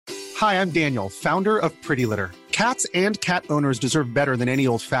Hi, I'm Daniel, founder of Pretty Litter. Cats and cat owners deserve better than any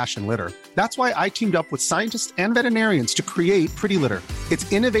old-fashioned litter. That's why I teamed up with scientists and veterinarians to create Pretty Litter.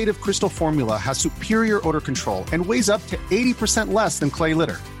 Its innovative crystal formula has superior odor control and weighs up to 80% less than clay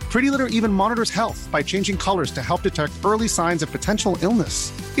litter. Pretty Litter even monitors health by changing colors to help detect early signs of potential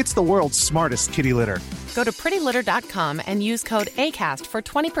illness. It's the world's smartest kitty litter. Go to prettylitter.com and use code ACAST for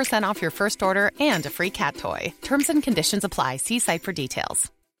 20% off your first order and a free cat toy. Terms and conditions apply. See site for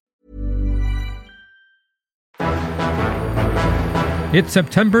details. It's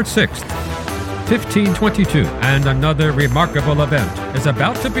September 6th, 1522, and another remarkable event is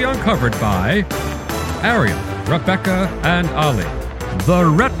about to be uncovered by Ariel, Rebecca, and Ali, the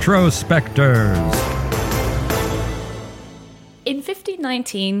Retrospectors. In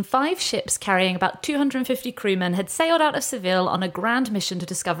 1519, 5 ships carrying about 250 crewmen had sailed out of Seville on a grand mission to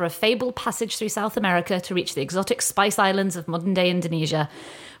discover a fabled passage through South America to reach the exotic spice islands of modern-day Indonesia.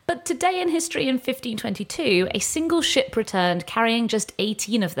 But today in history in 1522, a single ship returned carrying just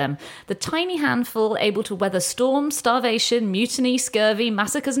 18 of them, the tiny handful able to weather storms, starvation, mutiny, scurvy,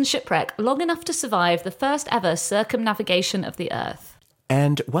 massacres and shipwreck long enough to survive the first ever circumnavigation of the Earth.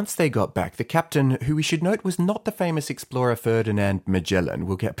 And once they got back, the captain, who we should note was not the famous explorer Ferdinand Magellan,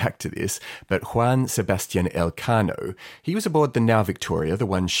 we'll get back to this, but Juan Sebastian Elcano, he was aboard the now Victoria, the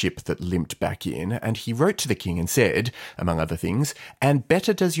one ship that limped back in, and he wrote to the king and said, among other things, "And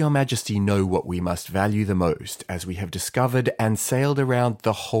better does your majesty know what we must value the most, as we have discovered and sailed around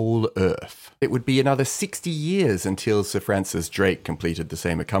the whole earth." It would be another 60 years until Sir Francis Drake completed the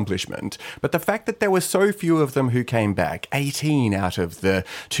same accomplishment, but the fact that there were so few of them who came back, 18 out of the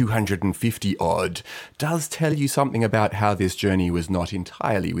 250 odd, does tell you something about how this journey was not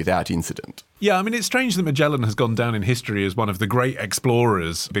entirely without incident. Yeah, I mean, it's strange that Magellan has gone down in history as one of the great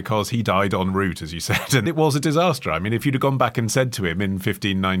explorers because he died en route, as you said, and it was a disaster. I mean, if you'd have gone back and said to him in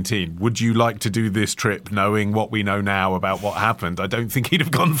 1519, would you like to do this trip knowing what we know now about what happened, I don't think he'd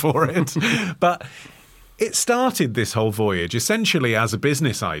have gone for it. But it started this whole voyage essentially as a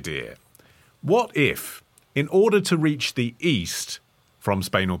business idea. What if, in order to reach the east from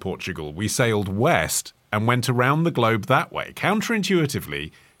Spain or Portugal, we sailed west and went around the globe that way?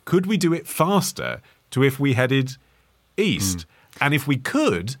 Counterintuitively, could we do it faster to if we headed east? And if we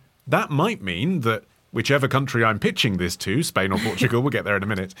could, that might mean that whichever country I'm pitching this to, Spain or Portugal, we'll get there in a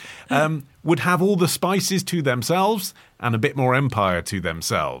minute, would have all the spices to themselves and a bit more empire to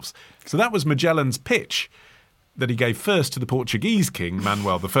themselves. So that was Magellan's pitch that he gave first to the Portuguese king,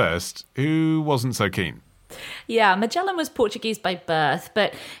 Manuel I, who wasn't so keen. Yeah, Magellan was Portuguese by birth,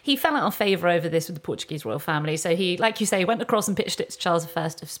 but he fell out of favour over this with the Portuguese royal family. So he, like you say, went across and pitched it to Charles I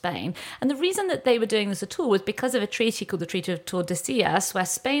of Spain. And the reason that they were doing this at all was because of a treaty called the Treaty of Tordesillas, where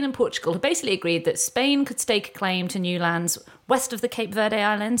Spain and Portugal had basically agreed that Spain could stake a claim to new lands west of the Cape Verde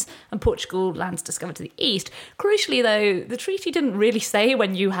Islands and Portugal lands discovered to the east. Crucially, though, the treaty didn't really say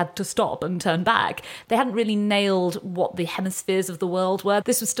when you had to stop and turn back. They hadn't really nailed what the hemispheres of the world were.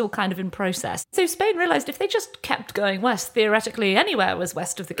 This was still kind of in process. So Spain realised if they just kept going west, theoretically anywhere was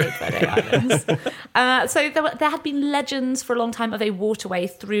west of the Cape Verde Islands. So there had been legends for a long time of a waterway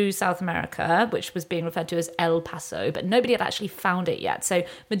through South America, which was being referred to as El Paso, but nobody had actually found it yet. So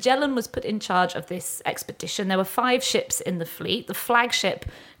Magellan was put in charge of this expedition. There were 5 ships in the fleet. The flagship,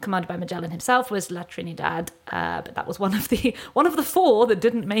 commanded by Magellan himself, was La Trinidad, but that was one of the 4 that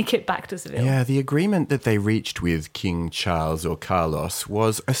didn't make it back to Seville. Yeah, the agreement that they reached with King Charles or Carlos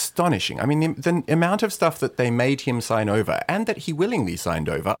was astonishing. I mean, the amount of stuff that they made him sign over, and that he willingly signed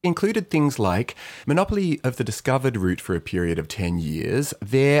over, included things like monopoly of the discovered route for a period of 10 years,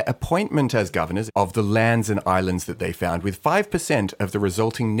 their appointment as governors of the lands and islands that they found, with 5% of the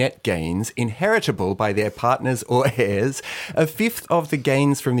resulting net gains inheritable by their partners or heirs, a fifth of the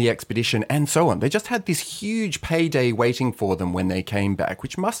gains from the expedition, and so on. They just had this huge payday waiting for them when they came back,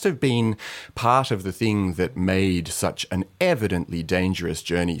 which must have been part of the thing that made such an evidently dangerous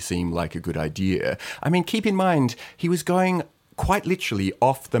journey seem like a good idea. I mean, keep in mind, he was going quite literally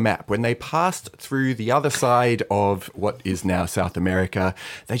off the map. When they passed through the other side of what is now South America,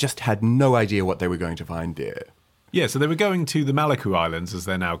 they just had no idea what they were going to find there. Yeah, so they were going to the Maluku Islands, as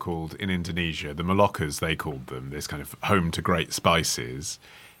they're now called in Indonesia, the Moluccas they called them, this kind of home to great spices,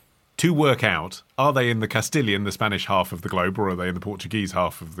 to work out, are they in the Castilian, the Spanish half of the globe, or are they in the Portuguese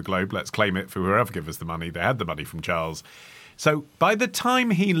half of the globe? Let's claim it for whoever give us the money. They had the money from Charles. So by the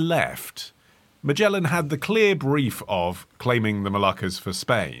time he left, Magellan had the clear brief of claiming the Moluccas for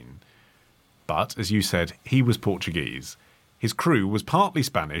Spain. But, as you said, he was Portuguese. his crew was partly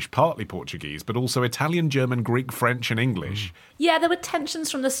Spanish, partly Portuguese, but also Italian, German, Greek, French, and English. Yeah, there were tensions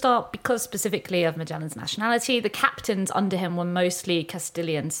from the start because specifically of Magellan's nationality. The captains under him were mostly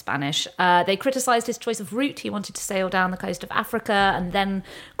Castilian Spanish. They criticised his choice of route. He wanted to sail down the coast of Africa and then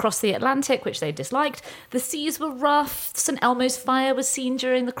cross the Atlantic, which they disliked. The seas were rough. St. Elmo's fire was seen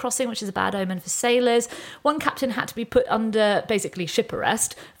during the crossing, which is a bad omen for sailors. One captain had to be put under basically ship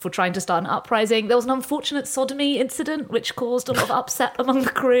arrest for trying to start an uprising. There was an unfortunate sodomy incident, which caused a lot of upset among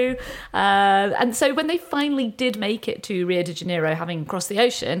the crew. And so when they finally did make it to Rio de Janeiro, having crossed the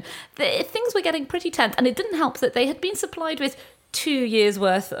ocean, things were getting pretty tense. And it didn't help that they had been supplied with 2 years'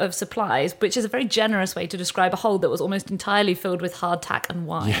 worth of supplies, which is a very generous way to describe a hold that was almost entirely filled with hardtack and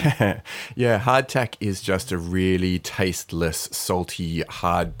wine. Yeah, hardtack is just a really tasteless, salty,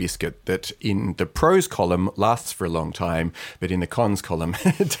 hard biscuit that in the pros column lasts for a long time, but in the cons column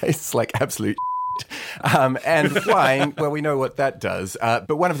it tastes like absolute and wine, well, we know what that does.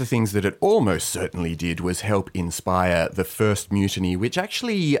 But one of the things that it almost certainly did was help inspire the first mutiny, which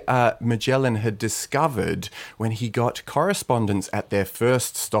actually Magellan had discovered when he got correspondence at their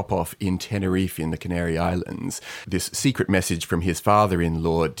first stop-off in Tenerife in the Canary Islands. This secret message from his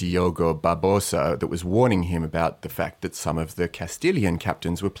father-in-law, Diogo Barbosa, that was warning him about the fact that some of the Castilian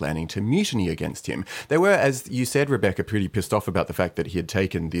captains were planning to mutiny against him. They were, as you said, Rebecca, pretty pissed off about the fact that he had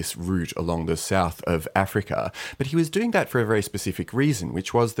taken this route along the south of Africa, but he was doing that for a very specific reason,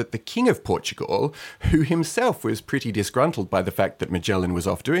 which was that the King of Portugal, who himself was pretty disgruntled by the fact that Magellan was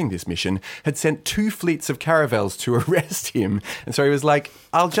off doing this mission, had sent 2 fleets of caravels to arrest him. And so he was like,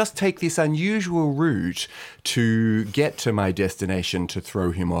 I'll just take this unusual route to get to my destination to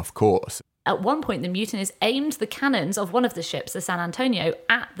throw him off course. At one point, the mutineers aimed the cannons of one of the ships, the San Antonio,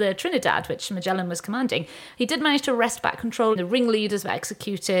 at the Trinidad, which Magellan was commanding. He did manage to wrest back control. The ringleaders were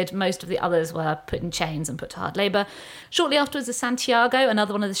executed. Most of the others were put in chains and put to hard labour. Shortly afterwards, the Santiago,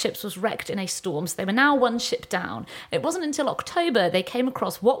 another one of the ships, was wrecked in a storm, so they were now one ship down. It wasn't until October they came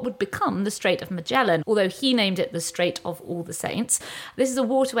across what would become the Strait of Magellan, although he named it the Strait of All the Saints. This is a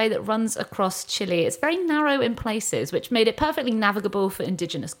waterway that runs across Chile. It's very narrow in places, which made it perfectly navigable for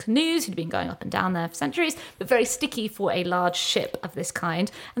indigenous canoes who'd been going up and down there for centuries, but very sticky for a large ship of this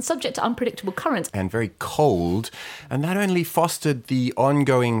kind and subject to unpredictable currents. And very cold, and that only fostered the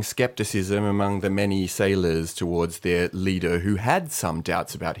ongoing skepticism among the many sailors towards their leader who had some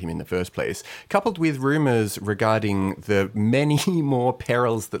doubts about him in the first place, coupled with rumours regarding the many more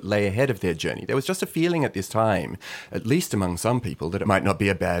perils that lay ahead of their journey. There was just a feeling at this time, at least among some people, that it might not be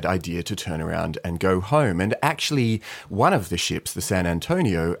a bad idea to turn around and go home. And actually, one of the ships, the San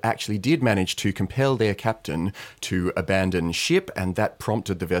Antonio, actually did manage to compel their captain to abandon ship, and that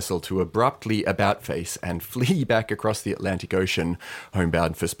prompted the vessel to abruptly about-face and flee back across the Atlantic Ocean,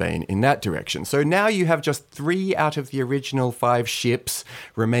 homebound for Spain in that direction. So now you have just 3 out of the original 5 ships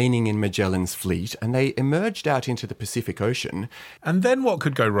remaining in Magellan's fleet, and they emerged out into the Pacific Ocean. And then what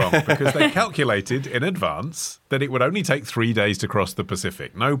could go wrong? Because they calculated in advance that it would only take 3 days to cross the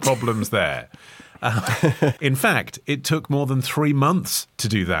Pacific. No problems there. In fact, it took more than 3 months to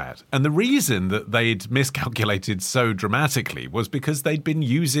do that. And the reason that they'd miscalculated so dramatically was because they'd been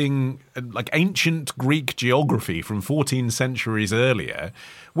using ancient Greek geography from 14 centuries earlier,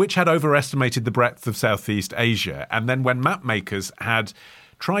 which had overestimated the breadth of Southeast Asia. And then when map makers had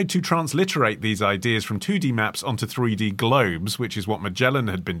tried to transliterate these ideas from 2D maps onto 3D globes, which is what Magellan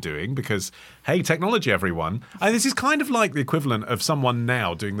had been doing because, hey, technology, everyone. And this is kind of like the equivalent of someone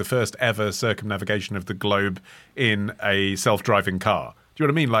now doing the first ever circumnavigation of the globe in a self-driving car. Do you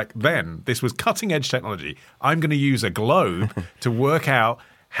know what I mean? Like then, this was cutting-edge technology. I'm going to use a globe to work out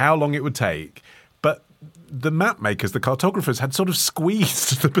how long it would take. But the map makers, the cartographers, had sort of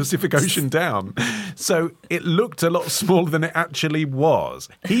squeezed the Pacific Ocean down. So it looked a lot smaller than it actually was.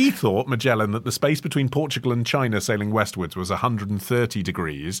 He thought, Magellan, that the space between Portugal and China sailing westwards was 130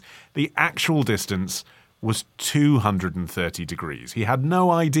 degrees. The actual distance was 230 degrees. He had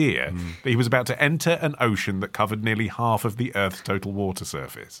no idea that he was about to enter an ocean that covered nearly half of the Earth's total water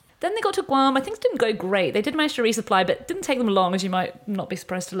surface. Then they got to Guam. Things didn't go great. They did manage to resupply, but it didn't take them long, as you might not be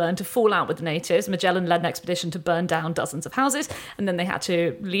surprised to learn, to fall out with the natives. Magellan led an expedition to burn down dozens of houses, and then they had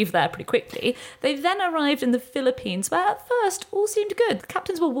to leave there pretty quickly. They then arrived in the Philippines, where at first all seemed good. The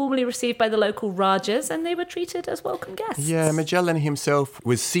captains were warmly received by the local Rajas, and they were treated as welcome guests. Yeah, Magellan himself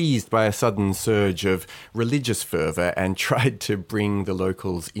was seized by a sudden surge of religious fervour and tried to bring the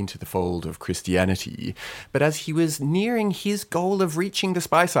locals into the fold of Christianity. But as he was nearing his goal of reaching the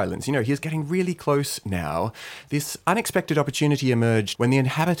Spice Islands, he was getting really close now, this unexpected opportunity emerged when the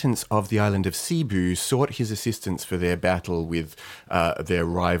inhabitants of the island of Cebu sought his assistance for their battle with their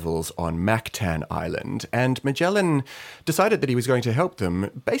rivals on Mactan Island. And Magellan decided that he was going to help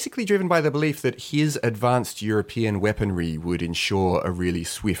them, basically driven by the belief that his advanced European weaponry would ensure a really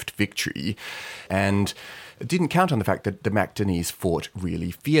swift victory, and didn't count on the fact that the Mactanese fought really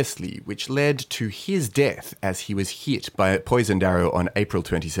fiercely, which led to his death as he was hit by a poisoned arrow on April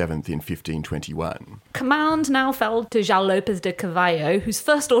 27th in 1521. Command now fell to João Lopes de Cavallo, whose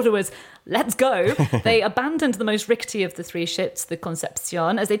first order was, let's go. They abandoned the most rickety of the three ships, the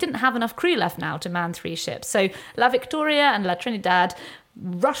Concepcion, as they didn't have enough crew left now to man three ships. So La Victoria and La Trinidad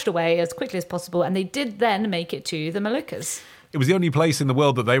rushed away as quickly as possible, and they did then make it to the Moluccas. It was the only place in the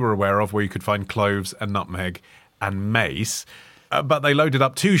world that they were aware of where you could find cloves and nutmeg and mace. But they loaded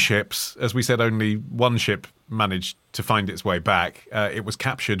up two ships. As we said, only one ship managed to find its way back. It was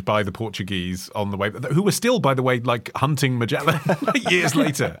captured by the Portuguese on the way, who were still, by the way, hunting Magellan years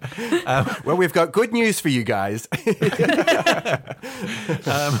later. Well, we've got good news for you guys.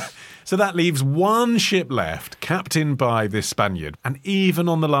 So that leaves one ship left, captained by this Spaniard. And even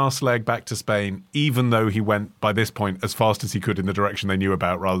on the last leg back to Spain, even though he went, by this point, as fast as he could in the direction they knew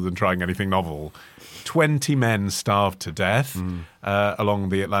about rather than trying anything novel, 20 men starved to death along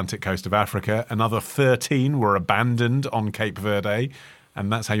the Atlantic coast of Africa. Another 13 were abandoned on Cape Verde.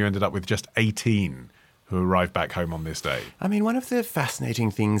 And that's how you ended up with just 18 who arrived back home on this day. I mean, one of the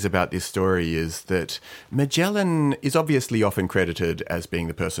fascinating things about this story is that Magellan is obviously often credited as being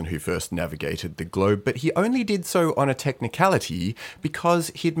the person who first navigated the globe, but he only did so on a technicality because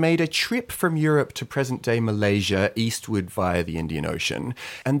he'd made a trip from Europe to present-day Malaysia eastward via the Indian Ocean.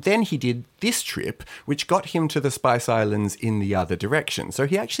 And then he did this trip, which got him to the Spice Islands in the other direction. So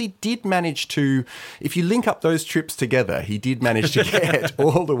he actually did manage to, if you link up those trips together, he did manage to get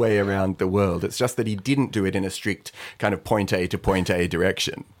all the way around the world. It's just that he didn't do it in a strict kind of point A to point A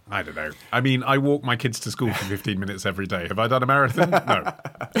direction. I don't know. I mean, I walk my kids to school for 15 minutes every day. Have I done a marathon? No.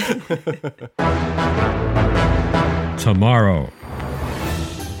 Tomorrow.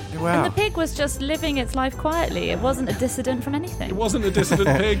 Wow. And the pig was just living its life quietly. It wasn't a dissident from anything. It wasn't a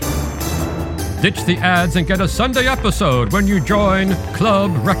dissident pig. Ditch the ads and get a Sunday episode when you join Club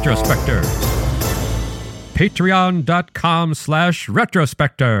Retrospectors.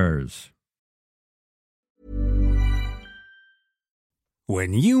 Patreon.com/retrospectors.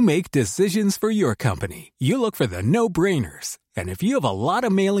 When you make decisions for your company, you look for the no-brainers. And if you have a lot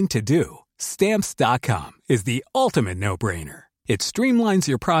of mailing to do, Stamps.com is the ultimate no-brainer. It streamlines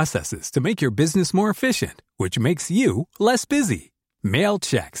your processes to make your business more efficient, which makes you less busy. Mail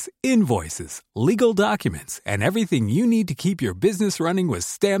checks, invoices, legal documents, and everything you need to keep your business running with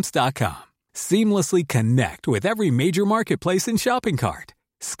Stamps.com. Seamlessly connect with every major marketplace and shopping cart.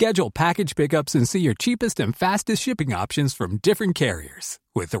 Schedule package pickups and see your cheapest and fastest shipping options from different carriers,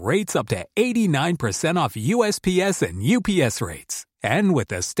 with rates up to 89% off USPS and UPS rates. And with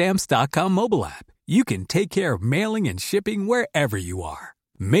the Stamps.com mobile app, you can take care of mailing and shipping wherever you are.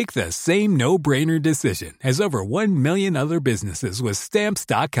 Make the same no-brainer decision as over 1 million other businesses with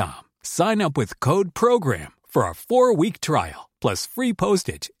Stamps.com. Sign up with code PROGRAM for a 4-week trial, plus free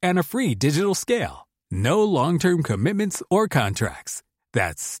postage and a free digital scale. No long-term commitments or contracts.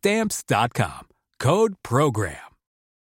 That's Stamps.com. Code PROGRAM.